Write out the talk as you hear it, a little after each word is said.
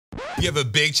We have a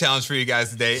big challenge for you guys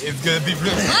today. It's gonna be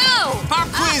really Pop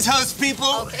quiz host,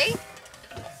 people. Okay.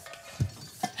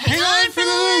 Hang on for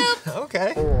the loop.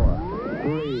 Okay. 4,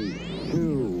 3,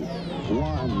 2,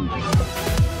 1.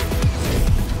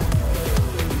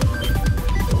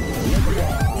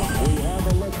 Liftoff. We have a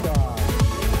liftoff.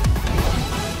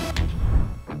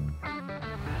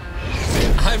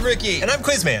 I'm Ricky. And I'm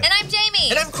Quizman. And I'm Jamie.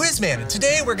 And I'm Quizman. And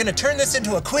today we're gonna turn this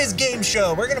into a quiz game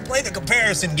show. We're gonna play the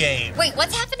comparison game. Wait,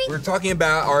 what's happening? We're talking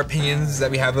about our opinions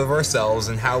that we have of ourselves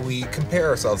and how we compare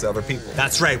ourselves to other people.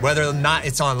 That's right. Whether or not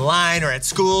it's online or at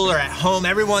school or at home,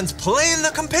 everyone's playing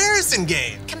the comparison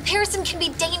game. Comparison can be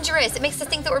dangerous. It makes us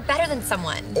think that we're better than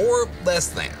someone. Or less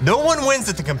than. No one wins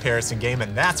at the comparison game,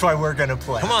 and that's why we're gonna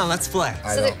play. Come on, let's play.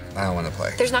 I don't want to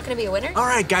play. There's not gonna be a winner? All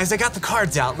right, guys, I got the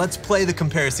cards out. Let's play the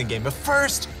comparison game. But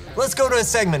first, let's go to a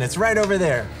segment. It's right over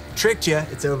there. Tricked you.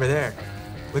 It's over there.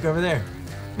 Look over there.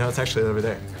 No, it's actually over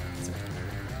there.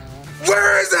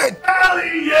 Where is it?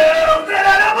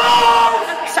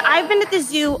 So I've been at the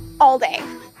zoo all day,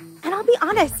 and I'll be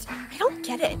honest, I don't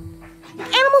get it.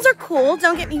 Animals are cool,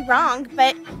 don't get me wrong,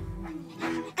 but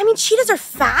I mean, cheetahs are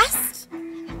fast,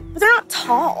 but they're not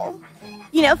tall.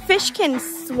 You know, fish can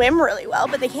swim really well,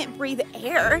 but they can't breathe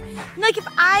air. And like, if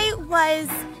I was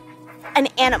an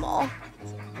animal,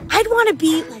 I'd want to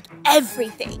be like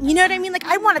everything. You know what I mean? Like,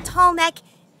 I'd want a tall neck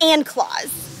and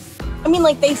claws. I mean,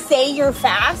 like, they say you're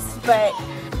fast, but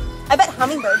I bet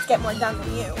hummingbirds get more done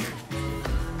than you.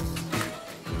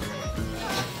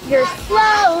 You're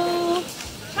slow.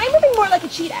 Try moving more like a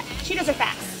cheetah. Cheetahs are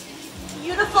fast.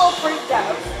 Beautiful fruit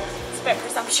dough. It's a bit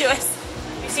presumptuous.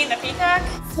 Have you seen the peacock?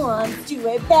 Swans do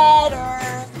it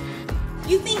better.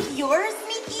 You think you're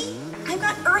sneaky? I've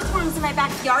got earthworms in my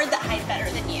backyard that hide better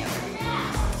than you.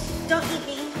 Don't eat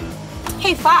me.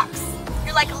 Hey, fox.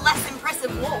 You're like a less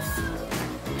impressive wolf.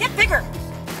 Get bigger.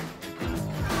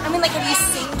 I mean, like, have you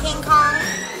seen King Kong?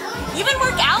 You even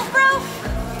work out, bro?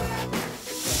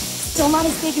 Still not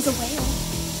as big as a whale.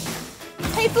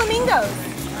 Hey, flamingos.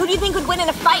 Who do you think would win in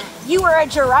a fight? You or a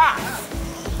giraffe?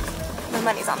 My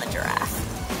money's on the giraffe.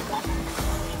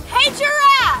 Hey,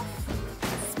 giraffe!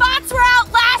 Spots were out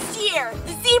last year.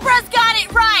 The zebras got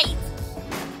it right.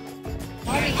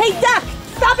 Hey, duck!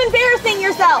 Stop embarrassing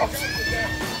yourself.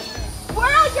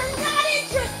 Squirrel, you're not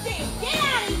interesting. Get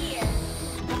out of here.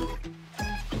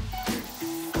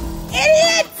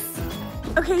 Idiots!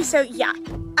 Okay, so yeah,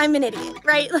 I'm an idiot,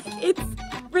 right? Like, it's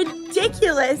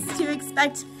ridiculous to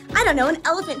expect, I don't know, an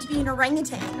elephant to be an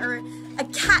orangutan or a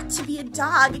cat to be a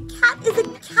dog. A cat is a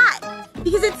cat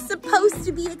because it's supposed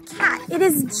to be a cat. It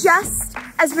is just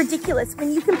as ridiculous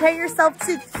when you compare yourself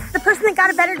to the person that got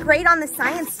a better grade on the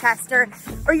science test, or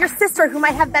your sister who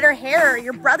might have better hair, or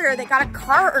your brother that got a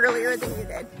car earlier than you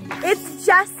did. It's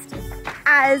just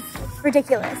as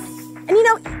ridiculous. And you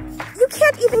know, you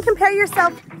can't even compare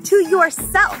yourself to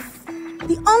yourself.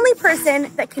 The only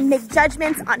person that can make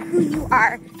judgments on who you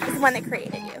are is the one that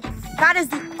created you. God is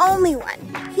the only one.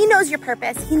 He knows your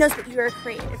purpose. He knows what you were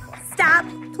created for. Stop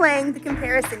playing the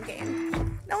comparison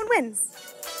game. No one wins.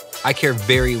 I care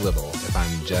very little if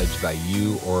I'm judged by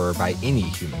you or by any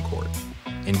human court.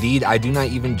 Indeed, I do not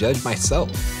even judge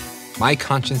myself. My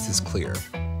conscience is clear,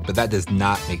 but that does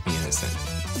not make me innocent.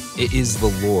 It is the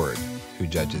Lord who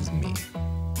judges me.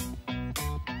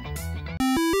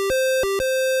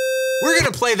 We're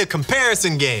gonna play the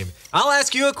comparison game. I'll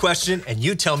ask you a question and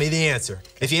you tell me the answer.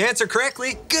 If you answer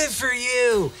correctly, good for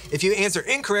you. If you answer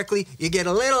incorrectly, you get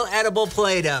a little edible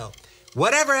Play-Doh.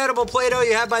 Whatever edible Play-Doh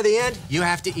you have by the end, you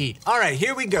have to eat. All right,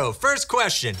 here we go. First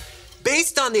question.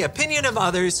 Based on the opinion of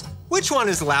others, which one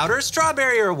is louder,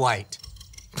 strawberry or white?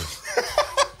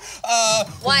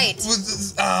 White.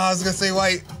 I was gonna say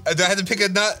white. Do I have to pick a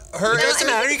nut? Her? It doesn't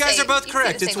matter, you guys are both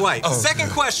correct. It's white. Oh.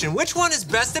 Second question, which one is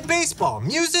best at baseball,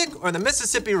 music or the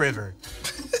Mississippi River?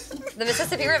 The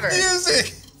Mississippi River.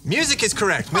 Music. Music is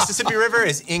correct. Mississippi River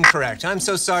is incorrect. I'm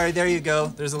so sorry. There you go.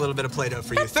 There's a little bit of Play-Doh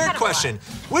for you. Third question.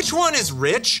 Which one is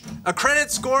rich? A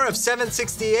credit score of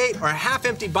 768 or a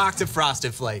half-empty box of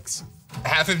Frosted Flakes?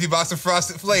 Half-empty box of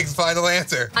Frosted Flakes. Final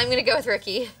answer. I'm gonna go with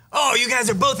Ricky. Oh, you guys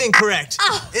are both incorrect.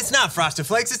 It's not Frosted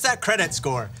Flakes. It's that credit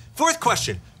score. Fourth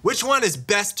question. Which one is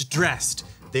best dressed?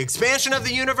 The Expansion of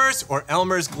the Universe or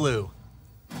Elmer's Glue?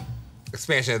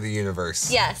 Expansion of the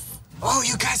Universe. Yes. Oh,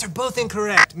 you guys are both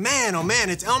incorrect. Man, oh man,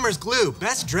 it's Elmer's Glue.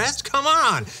 Best dressed? Come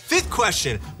on. Fifth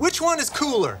question. Which one is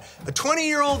cooler? A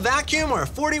 20-year-old vacuum or a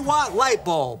 40-watt light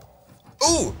bulb?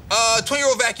 Ooh,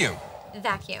 20-year-old vacuum.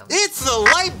 Vacuum. It's the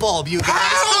light bulb, you guys.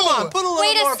 How? Come on, put a little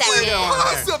Wait a more second. Play-Doh on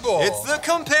there. Impossible. It's the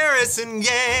comparison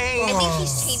game. I think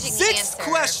he's changing the answer. Sixth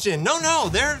question. No,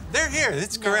 they're here.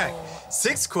 That's correct.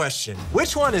 Sixth question.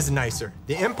 Which one is nicer,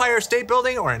 the Empire State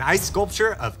Building or an ice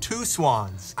sculpture of two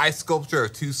swans? Ice sculpture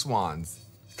of two swans.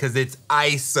 Because it's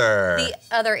icer. The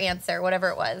other answer, whatever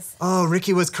it was. Oh,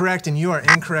 Ricky was correct and you are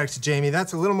incorrect, Jamie.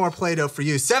 That's a little more Play-Doh for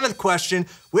you. Seventh question.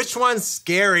 Which one's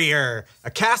scarier,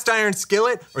 a cast iron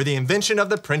skillet or the invention of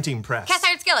the printing press? Cast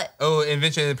iron skillet. Oh,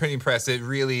 invention of the printing press. It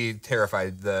really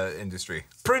terrified the industry.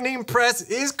 Printing press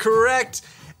is correct.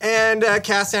 And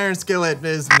cast iron skillet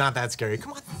is not that scary.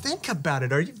 Come on, think about it.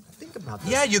 Think about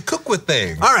this. Yeah, you cook with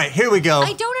things. All right, here we go.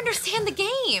 I don't understand the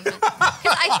game. 'Cause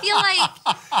I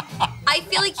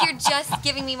feel like you're just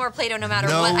giving me more Play-Doh no matter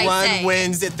what I say. No one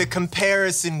wins at the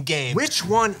comparison game. Which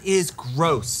one is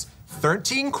gross?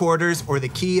 13 quarters or the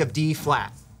key of D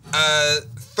flat?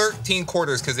 13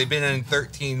 quarters, because they've been in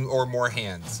 13 or more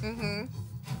hands.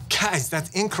 Guys, that's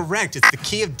incorrect. It's the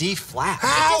key of D flat.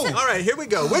 How? All right, here we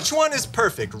go. Which one is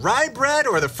perfect? Rye bread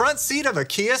or the front seat of a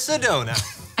Kia Sedona?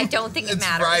 I don't think it It's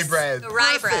matters. rye bread.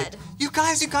 Rye bread. You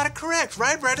guys, you got it correct.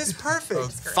 Rye bread is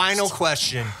perfect. Final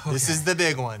question. This is the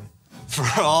big one for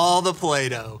all the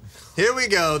Play-Doh. Here we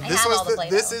go. have all the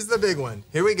Play-Doh. This is the big one.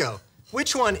 Here we go.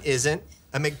 Which one isn't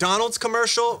a McDonald's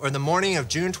commercial or the morning of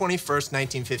June 21st,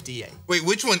 1958? Wait,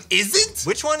 which one isn't?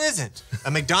 Which one isn't?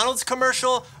 A McDonald's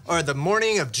commercial or the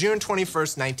morning of June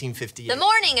 21st, 1958? The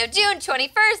morning of June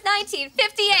 21st,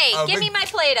 1958. Give me my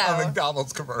Play-Doh. A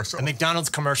McDonald's commercial. A McDonald's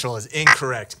commercial is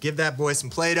incorrect. Give that boy some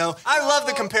Play-Doh. I love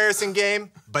the comparison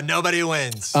game, but nobody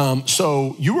wins.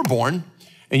 So you were born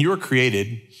and you were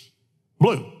created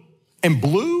blue. And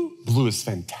blue is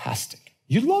fantastic.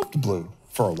 You loved blue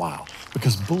for a while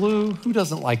because blue, who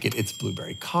doesn't like it? It's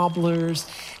blueberry cobblers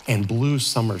and blue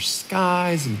summer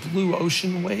skies and blue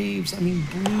ocean waves. I mean,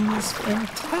 blue is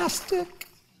fantastic.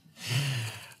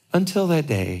 Until that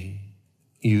day,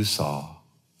 you saw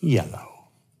yellow.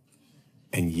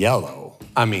 And yellow,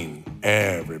 I mean,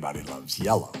 everybody loves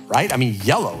yellow, right? I mean,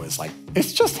 yellow is like,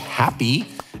 it's just happy.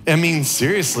 I mean,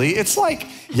 seriously, it's like,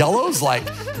 yellow's like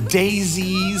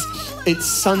daisies, it's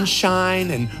sunshine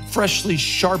and freshly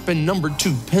sharpened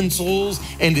 #2 pencils,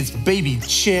 and it's baby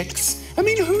chicks. I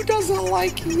mean, who doesn't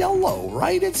like yellow,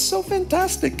 right? It's so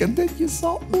fantastic. And then you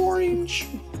saw orange.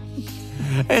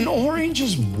 And orange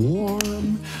is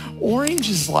warm. Orange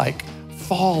is like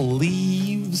fall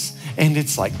leaves, and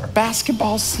it's like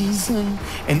basketball season,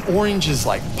 and orange is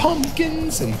like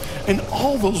pumpkins and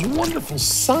all those wonderful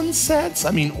sunsets.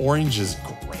 I mean, orange is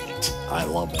great. I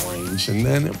love orange. And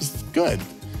then it was good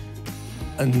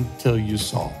until you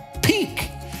saw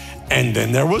pink. And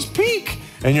then there was pink.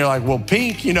 And you're like, well,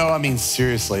 pink, you know, I mean,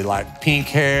 seriously, like pink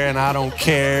hair and I don't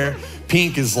care.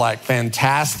 Pink is like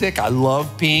fantastic. I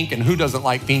love pink. And who doesn't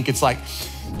like pink? It's like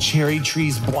cherry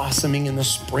trees blossoming in the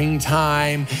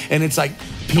springtime, and it's like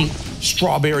pink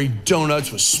strawberry donuts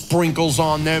with sprinkles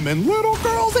on them and little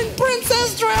girls in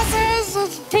princess dresses.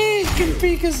 It's pink, and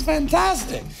pink is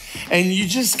fantastic. And you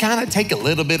just kind of take a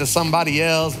little bit of somebody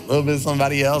else, a little bit of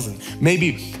somebody else, and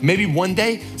maybe one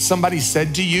day somebody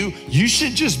said to you, you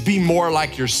should just be more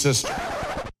like your sister.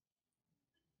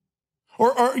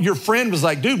 Or your friend was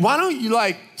like, dude, why don't you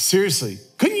like, seriously,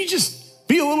 couldn't you just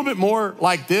be a little bit more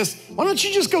like this? Why don't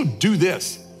you just go do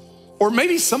this? Or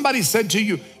maybe somebody said to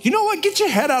you, you know what, get your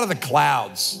head out of the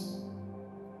clouds.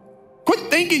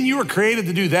 Quit thinking you were created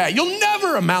to do that. You'll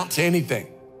never amount to anything.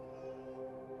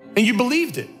 And you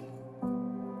believed it.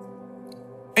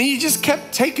 And you just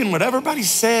kept taking what everybody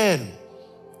said.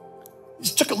 You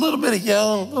just took a little bit of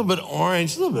yellow, a little bit of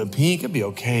orange, a little bit of pink, it'd be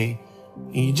okay.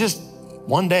 And you just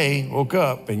one day woke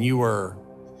up and you were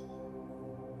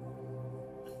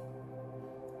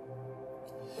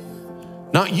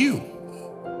not you.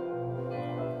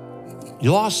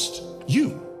 You lost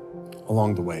you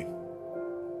along the way.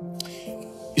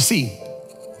 You see,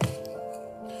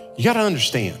 you got to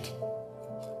understand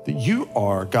that you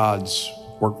are God's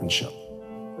workmanship,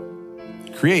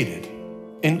 created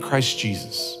in Christ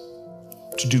Jesus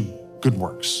to do good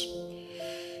works.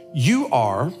 You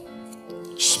are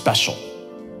special.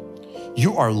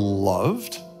 You are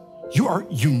loved. You are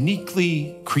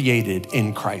uniquely created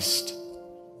in Christ.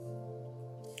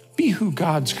 Be who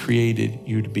God's created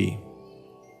you to be.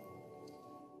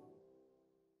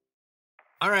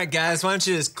 All right, guys, why don't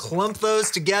you just clump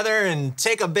those together and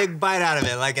take a big bite out of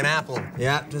it like an apple.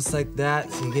 Yeah, just like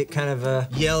that. So you get kind of a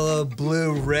yellow,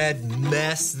 blue, red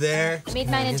mess there. I made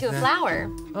mine into a flower.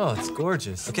 Oh, it's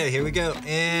gorgeous. Okay, here we go.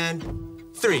 And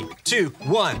 3, 2,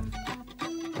 1.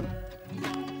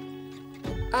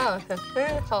 Oh, that's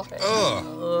very healthy.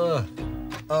 Oh,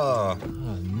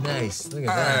 nice. Look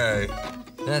at that.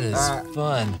 That is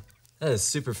fun. That is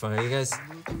super fun. If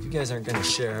you guys aren't gonna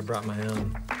share, I brought my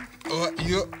own. What?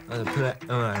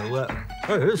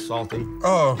 Oh, it is salty.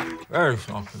 Oh, Very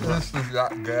salty. this is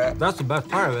not good. That's the best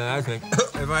part of it, I think.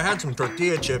 If I had some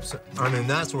tortilla chips, I mean,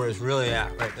 that's where it's really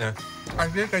at, right there. I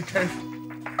think I taste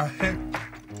a hint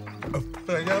of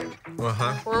Play-Doh.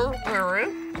 Uh-huh.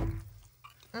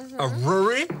 A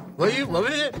Rory? What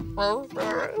is it?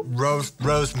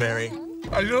 Rosemary.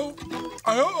 I don't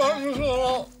like this at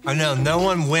all. I know, no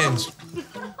one wins.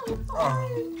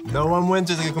 No one wins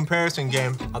in the comparison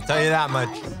game, I'll tell you that much.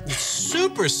 It's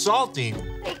super salty.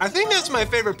 I think that's my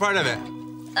favorite part of it.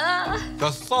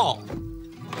 The salt.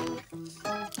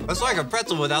 It's like a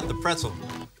pretzel without the pretzel.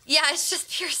 Yeah, it's just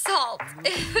pure salt.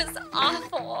 It was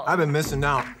awful. I've been missing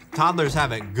out. Toddlers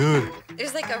have it good.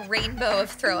 There's like a rainbow of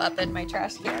throw up in my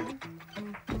trash can.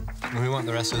 We want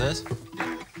the rest of this?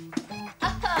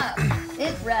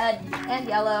 It's red and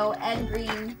yellow and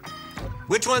green.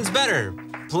 Which one's better?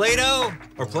 Play-Doh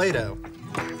or Play-Doh?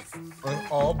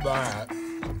 It's all bad.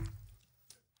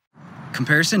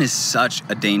 Comparison is such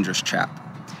a dangerous trap.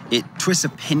 It twists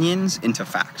opinions into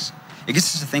facts. It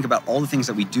gets us to think about all the things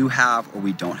that we do have or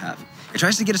we don't have. It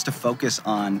tries to get us to focus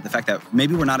on the fact that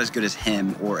maybe we're not as good as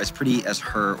him or as pretty as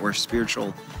her or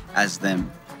spiritual as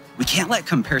them. We can't let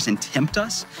comparison tempt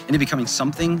us into becoming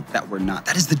something that we're not.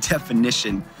 That is the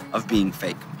definition of being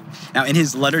fake. Now, in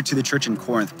his letter to the church in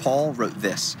Corinth, Paul wrote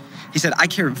this. He said, I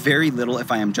care very little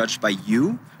if I am judged by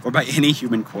you or by any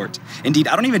human court. Indeed,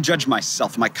 I don't even judge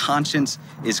myself. My conscience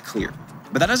is clear.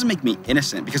 But that doesn't make me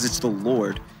innocent because it's the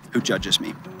Lord who judges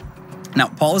me. Now,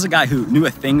 Paul is a guy who knew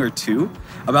a thing or two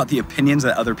about the opinions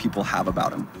that other people have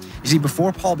about him. You see,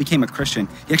 before Paul became a Christian,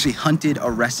 he actually hunted,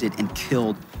 arrested, and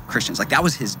killed Christians. Like, that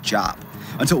was his job.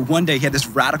 Until one day he had this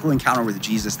radical encounter with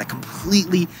Jesus that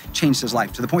completely changed his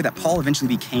life to the point that Paul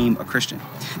eventually became a Christian.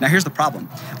 Now, here's the problem.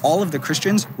 All of the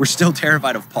Christians were still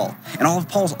terrified of Paul. And all of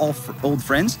Paul's old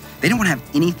friends, they didn't want to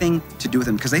have anything to do with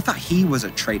him because they thought he was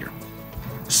a traitor.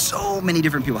 So many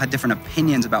different people had different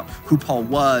opinions about who Paul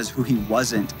was, who he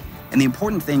wasn't. And the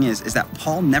important thing is that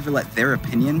Paul never let their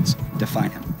opinions define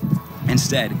him.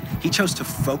 Instead, he chose to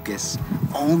focus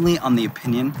only on the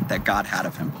opinion that God had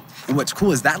of him. And what's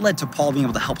cool is that led to Paul being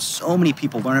able to help so many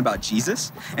people learn about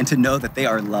Jesus and to know that they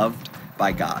are loved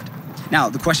by God. Now,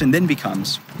 the question then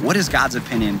becomes, what is God's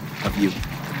opinion of you?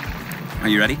 Are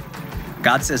you ready?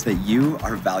 God says that you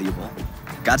are valuable.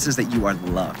 God says that you are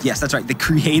loved. Yes, that's right. The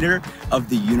creator of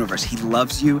the universe. He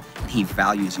loves you and he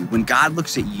values you. When God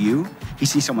looks at you, he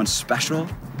sees someone special,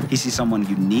 he sees someone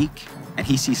unique, and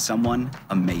he sees someone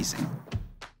amazing.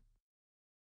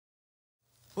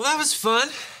 Well, that was fun.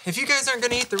 If you guys aren't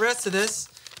gonna eat the rest of this,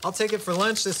 I'll take it for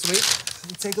lunch this week.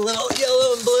 Take a little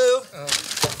yellow and blue.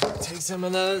 Take some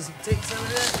of those, take some of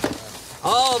that.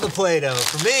 All the Play-Doh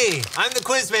for me. I'm the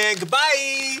Quizman,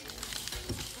 goodbye.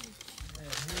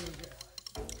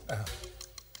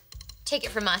 Take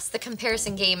it from us, the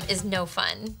comparison game is no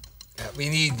fun. Yeah, we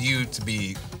need you to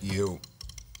be you.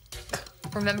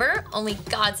 Remember, only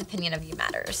God's opinion of you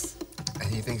matters.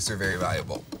 And he thinks you're very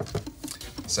valuable.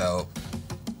 So,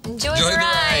 Enjoy the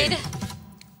ride.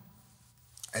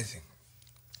 I think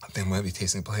I'm gonna be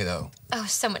tasting Play-Doh Oh,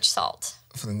 so much salt.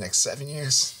 for the next 7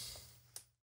 years.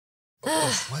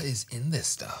 Oh, what is in this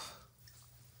stuff?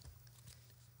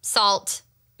 Salt.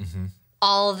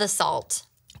 All the salt.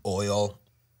 Oil,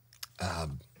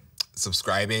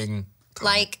 subscribing,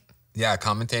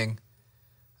 commenting,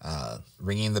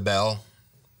 ringing the bell.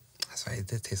 That's why it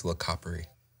did taste a little coppery.